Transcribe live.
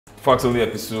Facts Only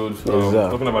episode,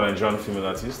 talking about Nigerian female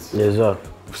artists. Yes, sir.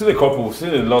 We've seen a couple, we've seen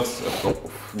a lot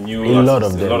of new A lot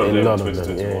artists, of them. in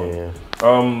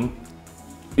 2021.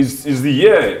 Is the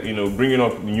year, you know, bringing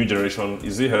up the new generation,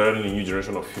 is it heralding a new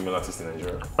generation of female artists in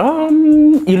Nigeria?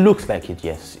 It looks like it,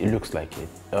 yes. It looks like it.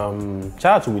 Shout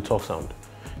out to We Talk Sound.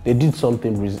 They did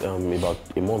something about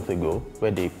a month ago where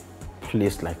they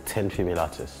placed like 10 female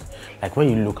artists. Like when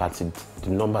you look at it, the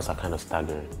numbers are kind of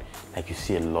staggering. Like you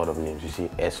see a lot of names. You see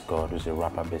S-God, who's a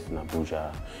rapper based in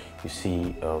Abuja. You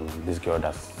see this girl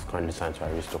that's currently signed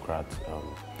to Aristocrat.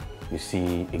 You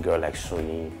see a girl like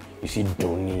Sony. You see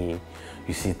Doni.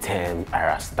 You see Tem,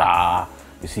 Allstars.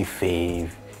 You see Fave.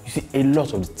 You see a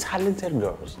lot of talented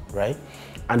girls, right?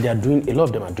 And they are doing, a lot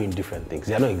of them are doing different things.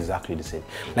 They are not exactly the same.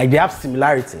 Like they have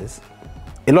similarities.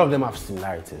 A lot of them have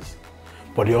similarities,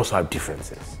 but they also have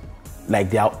differences. Like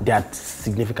they are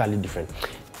significantly different.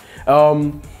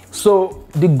 So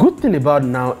the good thing about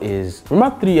now is,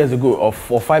 remember 3 years ago or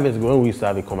 5 years ago when we used to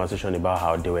have a conversation about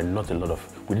how there were not a lot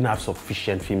of, we didn't have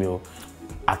sufficient female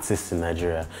artists in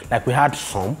Nigeria. Like we had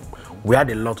some, we had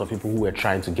a lot of people who were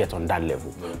trying to get on that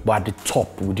level, but at the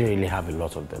top, we didn't really have a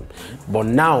lot of them. But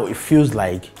now it feels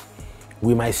like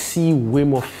we might see way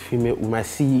more female, we might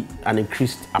see an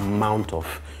increased amount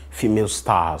of female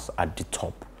stars at the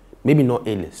top. Maybe not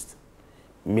A-list.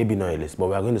 Maybe not A-list, but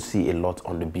we are going to see a lot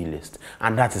on the B-list.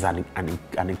 And that is an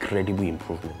incredible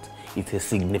improvement. It's a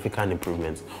significant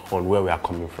improvement on where we are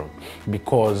coming from,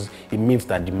 because it means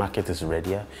that the market is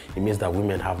readier. It means that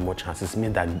women have more chances. It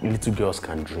means that little girls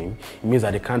can dream. It means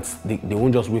that they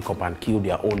won't just wake up and kill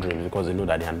their own dreams because they know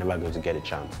that they are never going to get a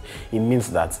chance. It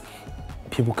means that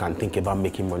people can think about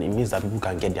making money. It means that people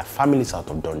can get their families out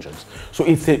of dungeons. So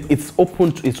it's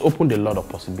opened a lot of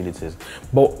possibilities.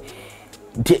 But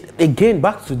again,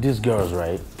 back to these girls,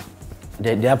 right?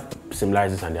 They have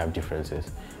similarities and they have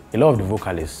differences. A lot of the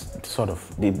vocalists, sort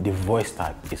of, the voice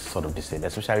type is sort of the same,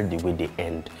 especially the way they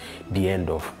end the end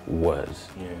of words.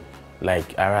 Yeah.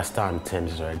 Like Allstars and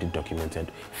Thames is already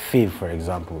documented. Fave, for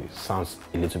example, it sounds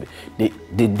a little bit,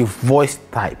 the voice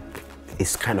type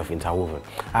is kind of interwoven.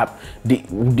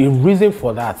 The reason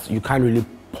for that, you can't really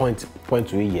point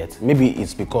to it yet. Maybe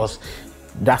it's because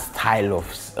that style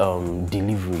of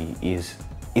delivery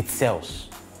it sells.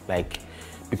 Like,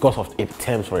 because of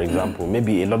Thames, for example,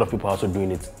 maybe a lot of people are also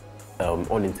doing it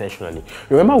unintentionally.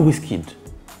 Remember Wizkid,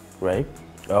 right?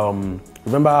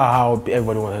 Remember how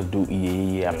everybody wanted to do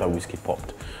EAE after Wizkid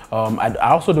popped?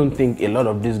 I also don't think a lot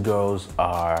of these girls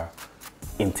are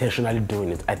intentionally doing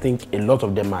it. I think a lot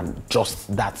of them are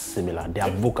just that similar. They are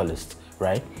vocalists,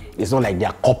 right? It's not like they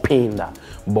are copying that,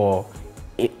 but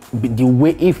the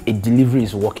way, if a delivery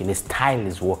is working, a style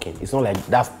is working, it's not like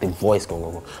that's the voice going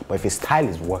on. But if a style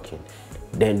is working,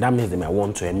 then that means they might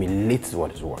want to emulate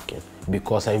what is working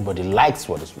because everybody likes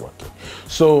what is working.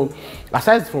 So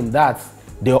aside from that,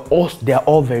 they're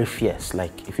all very fierce.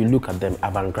 Like if you look at them,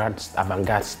 avant-garde style,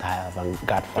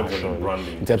 avant-garde fashion,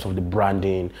 in terms of the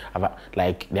branding,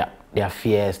 like they are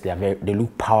fierce, they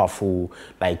look powerful.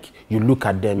 Like you look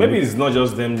at them. Maybe it's not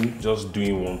just them just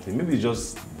doing one thing. Maybe it's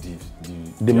just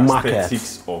the market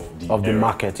aesthetics of the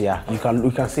market. Yeah, you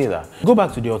can say that. Go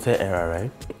back to the Alter era,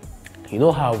 right? You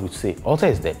know how we say Alter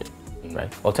is dead,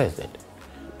 right? Alter is dead.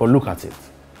 But look at it.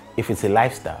 If it's a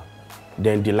lifestyle,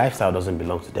 then the lifestyle doesn't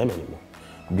belong to them anymore,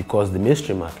 because the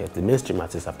mainstream market, the mainstream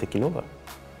artists have taken over,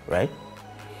 right?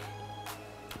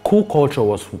 Cool culture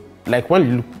was, like when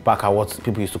you look back at what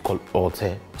people used to call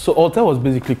Alter. So Alter was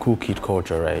basically cool kid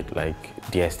culture, right? Like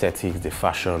the aesthetics, the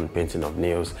fashion, painting of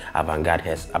nails,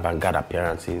 avant-garde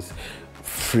appearances,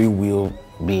 free will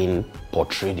being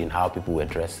portrayed in how people were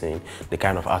dressing, the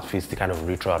kind of outfits, the kind of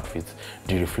retro outfits,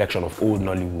 the reflection of old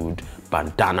Nollywood,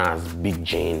 bandanas, big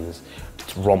jeans,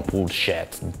 rumpled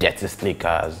shirts, dirty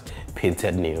sneakers,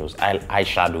 painted nails,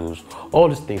 eyeshadows. All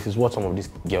these things is what some of these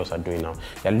girls are doing now.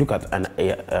 Yeah, look at an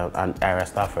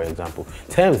Allstars, for example.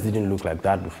 Thames didn't look like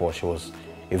that before. She was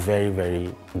a very,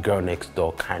 very girl next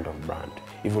door kind of brand,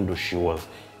 even though she was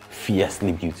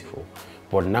fiercely beautiful.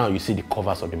 But now you see the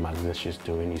covers of the magazines she's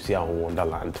doing, you see her on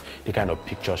Wonderland, the kind of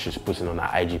pictures she's putting on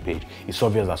her IG page. It's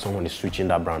obvious that someone is switching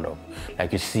that brand up.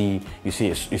 Like you see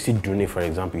Dune, for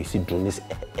example, you see Dune's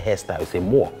hairstyle, it's a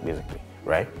more basically,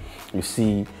 right? You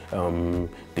see the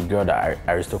girl that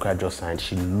Aristocrat just signed,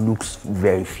 she looks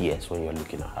very fierce when you're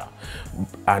looking at her.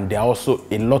 And they're also,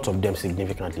 a lot of them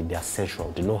significantly, they're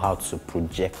sensual. They know how to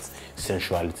project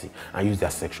sensuality and use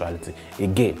their sexuality.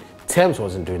 Again, Thames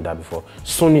wasn't doing that before.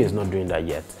 Sony is not doing that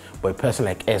yet. But a person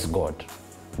like S-God,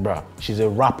 bruh, she's a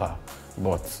rapper,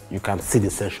 but you can see the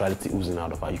sensuality oozing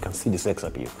out of her. You can see the sex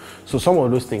appeal. So some of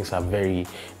those things are they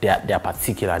are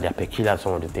particular, they are peculiar to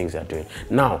some of the things they're doing.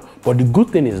 Now, but the good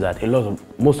thing is that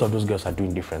most of those girls are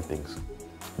doing different things.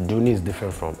 Dooney is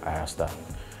different from Allstars.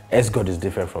 S-God is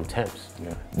different from Thames.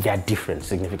 Yeah. They are different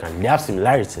significantly. They have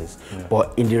similarities,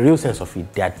 but in the real sense of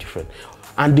it, they are different.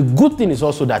 And the good thing is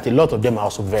also that a lot of them are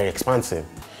also very expansive.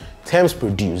 Thames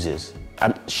produces,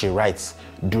 and she writes.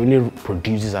 Dooney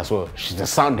produces as well. She's a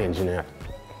sound engineer.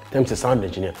 Thames is a sound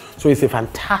engineer. So it's a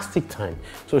fantastic time.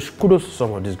 So kudos to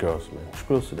some of these girls, man.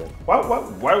 Kudos to them. Why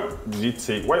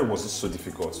was it so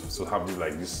difficult to have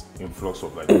this influx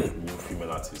of new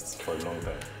female artists for a long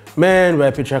time? Man, we're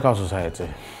a patriarchal society.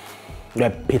 We're a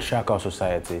patriarchal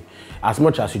society. As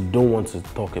much as you don't want to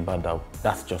talk about that,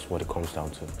 that's just what it comes down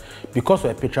to. Because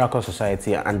we're a patriarchal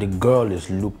society and the girl is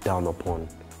looked down upon,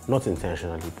 not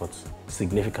intentionally, but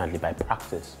significantly by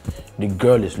practice. The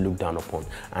girl is looked down upon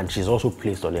and she's also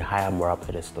placed on a higher moral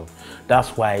pedestal.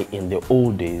 That's why in the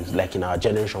old days, like in our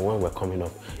generation when we're coming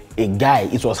up,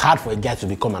 it was hard for a guy to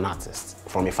become an artist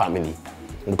from a family.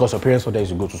 Because your parents wanted you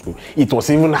to go to school. It was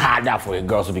even harder for a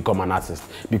girl to become an artist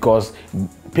because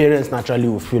parents naturally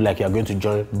will feel like you're going to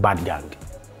join bad gang.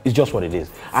 It's just what it is.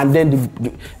 And then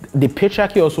the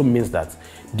patriarchy also means that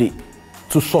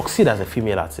to succeed as a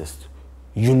female artist,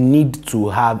 you need to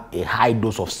have a high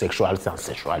dose of sexuality and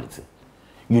sensuality.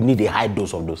 You need a high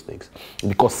dose of those things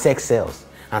because sex sells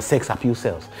and sex appeal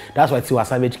sells. That's why Tiwa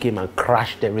Savage came and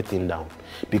crashed everything down.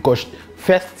 Because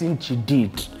first thing she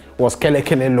did was Kele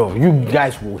Kele Love. You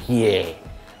guys will hear.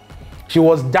 She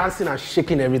was dancing and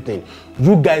shaking everything.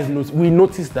 You guys we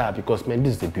noticed that because man,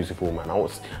 this is a beautiful woman.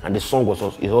 And the song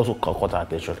also caught our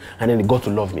attention. And then they got to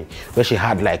Love Me, where she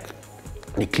had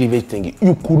the cleavage thing.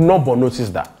 You could not but notice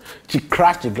that. She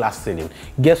crashed the glass ceiling.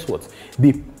 Guess what?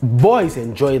 The boys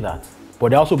enjoy that, but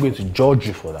they're also going to judge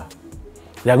you for that.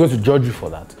 They are going to judge you for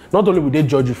that. Not only will they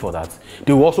judge you for that,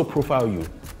 they will also profile you.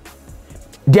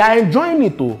 They are enjoying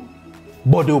it too,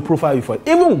 but they will profile you for it.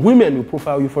 Even women will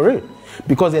profile you for it.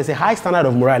 Because there's a high standard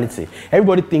of morality.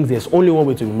 Everybody thinks there's only one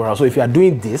way to be moral. So if you are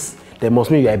doing this, then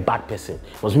must mean you're a bad person.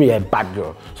 Must mean you're a bad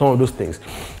girl. Some of those things.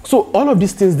 So all of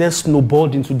these things then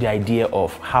snowballed into the idea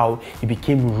of how it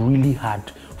became really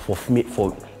hard for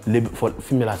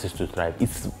female artists to thrive. It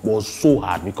was so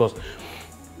hard because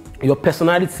your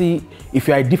personality, if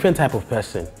you're a different type of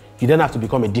person, you then have to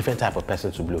become a different type of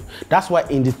person to blow. That's why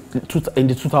in the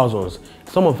 2000s,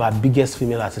 some of our biggest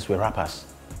female artists were rappers.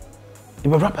 They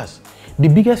were rappers. The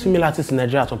biggest female artist in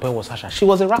Nigeria at some point was Sasha. She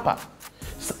was a rapper.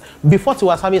 Before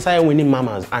Tiwa Savage started winning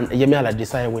Mamas and Yemi Alade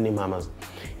started winning Mamas,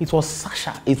 it was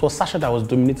Sasha. It was Sasha that was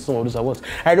dominating some of those awards.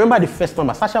 I remember the first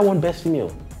number, Sasha won Best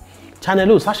Female.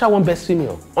 Channel O, Sasha won Best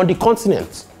Female on the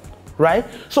continent, right?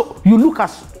 So you look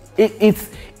at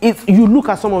you look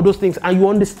at some of those things and you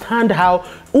understand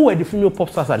who were the female pop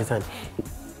stars at the time.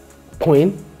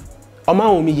 Queen,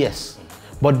 Omaomi, yes.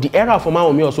 But the era of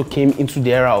Omaomi also came into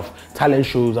the era of talent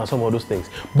shows and some of those things.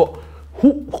 But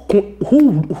who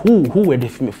were the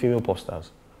female pop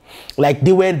stars? Like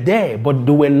they were there, but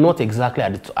they were not exactly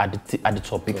at the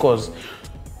top because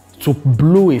to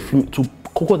blow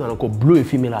blow a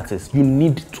female artist, you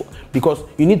need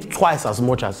twice as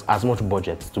much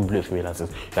budget to blow a female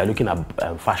artist. You are looking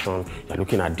at fashion, you are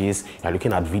looking at this, you are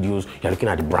looking at videos, you are looking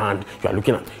at the brand, you are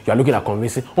looking at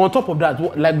convincing. On top of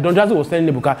that, like Don Jazzy was telling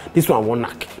Nebuka, this one won't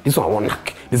knock, this one won't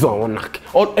knock, this one won't knock.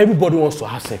 Everybody wants to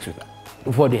have sex with her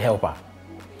before they help her.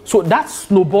 So that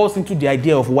snowballs into the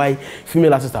idea of why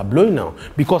female artists are blowing now.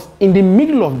 Because in the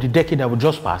middle of the decade that we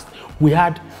just passed, we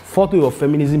had fourth wave of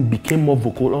feminism became more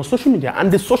vocal on social media.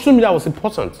 And the social media was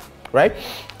important, right?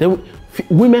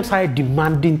 Women started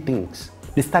demanding things.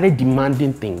 They started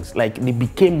demanding things. Like they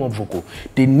became more vocal.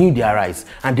 They knew their rights.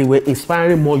 And they were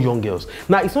inspiring more young girls.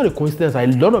 Now, it's not a coincidence that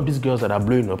a lot of these girls that are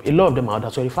blowing up, a lot of them are under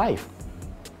 25.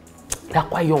 They're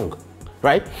quite young,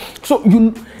 right? So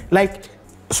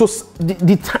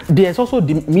there's also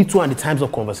the Me Too and the Times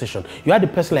of Conversation. You had a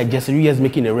person like Jessie Reyes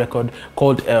making a record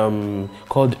called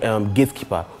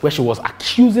Gatekeeper, where she was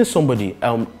accusing somebody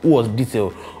who was Detail,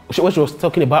 where she was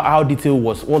talking about how Detail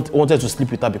wanted to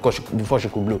sleep with her before she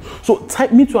could blow. So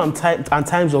Me Too and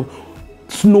Times of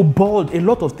snowballed, a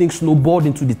lot of things snowballed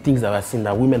into the things that we're seeing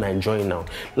that women are enjoying now.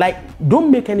 Like,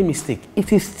 don't make any mistake,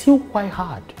 it is still quite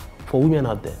hard for women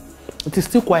out there. It is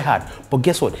still quite hard, but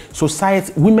guess what?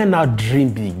 Society, women now dream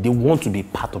big. They want to be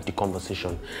part of the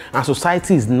conversation, and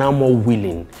society is now more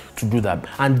willing to do that.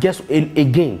 And guess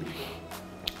again,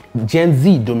 Gen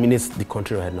Z dominates the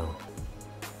country right now.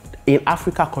 In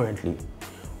Africa currently,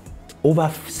 over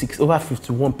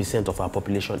 51% of our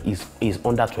population is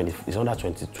under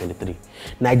 23.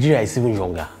 Nigeria is even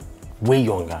younger. way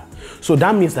younger. So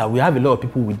that means that we have a lot of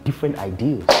people with different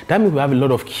ideas. That means we have a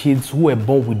lot of kids who were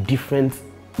born with different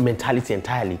mentality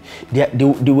entirely. They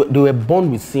were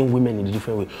born with seeing women in a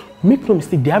different way. Make no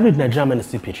mistake, the average Nigerian man is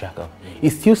still patriarchal. He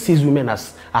still sees women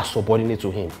as subordinate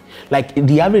to him. Like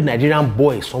the average Nigerian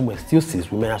boy somewhere still sees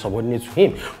women as subordinate to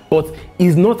him. But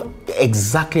he's not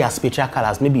exactly as patriarchal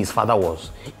as maybe his father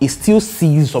was. He still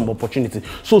sees some opportunity.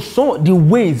 So the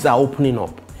ways are opening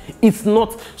up. It's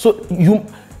not, so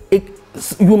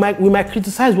we might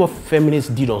criticize what feminists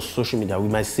did on social media. We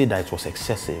might say that it was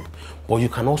excessive, but you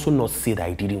can also not say that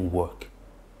it didn't work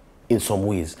in some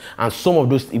ways. And some of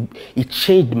those, it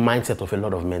changed the mindset of a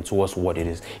lot of men towards what it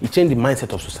is. It changed the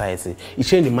mindset of society. It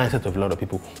changed the mindset of a lot of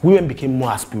people. Women became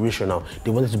more aspirational.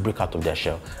 They wanted to break out of their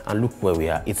shell. And look where we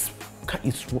are. It's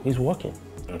working.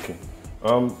 Okay.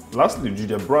 Lastly, do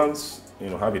the brands,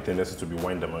 have a tendency to be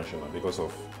one-dimensional because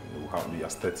of how the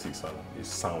aesthetics and the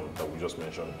sound that we just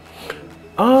mentioned?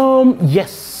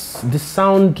 Yes, the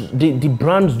sound, the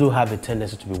brands do have a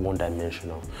tendency to be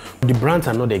one-dimensional. The brands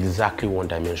are not exactly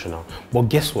one-dimensional, but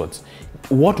guess what?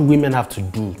 What women have to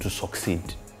do to succeed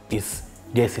is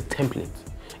there's a template.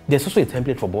 There's also a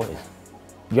template for boys.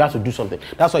 You have to do something.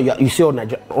 That's why you see all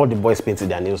the boys painting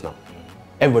their nails now.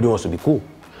 Everybody wants to be cool.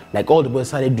 Like all the boys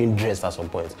started doing dress at some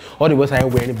point. All the boys started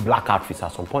wearing black outfits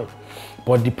at some point.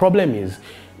 But the problem is,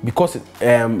 because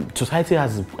society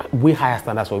has way higher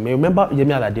standards for women. Remember Yemi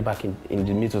Alade back in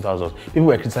the mid-2000s? People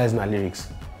were criticizing her lyrics,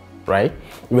 right?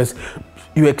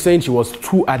 You were saying she was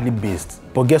too ad-lib based.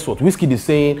 But guess what? Wizkid is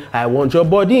saying, I want your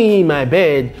body in my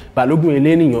bed. But look,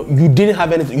 you didn't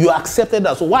have anything. You accepted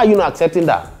that. So why are you not accepting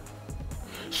that?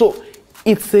 So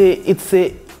they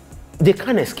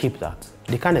can't escape that.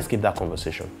 They can't escape that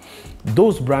conversation.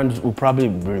 Those brands will probably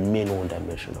remain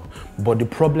one-dimensional. But the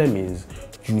problem is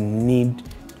you need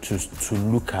to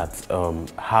look at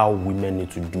how women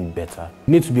need to do better.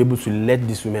 You need to be able to let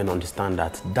these women understand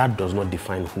that that does not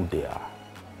define who they are.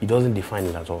 It doesn't define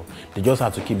it at all. They just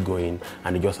have to keep going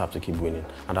and they just have to keep winning.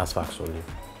 And that's facts only.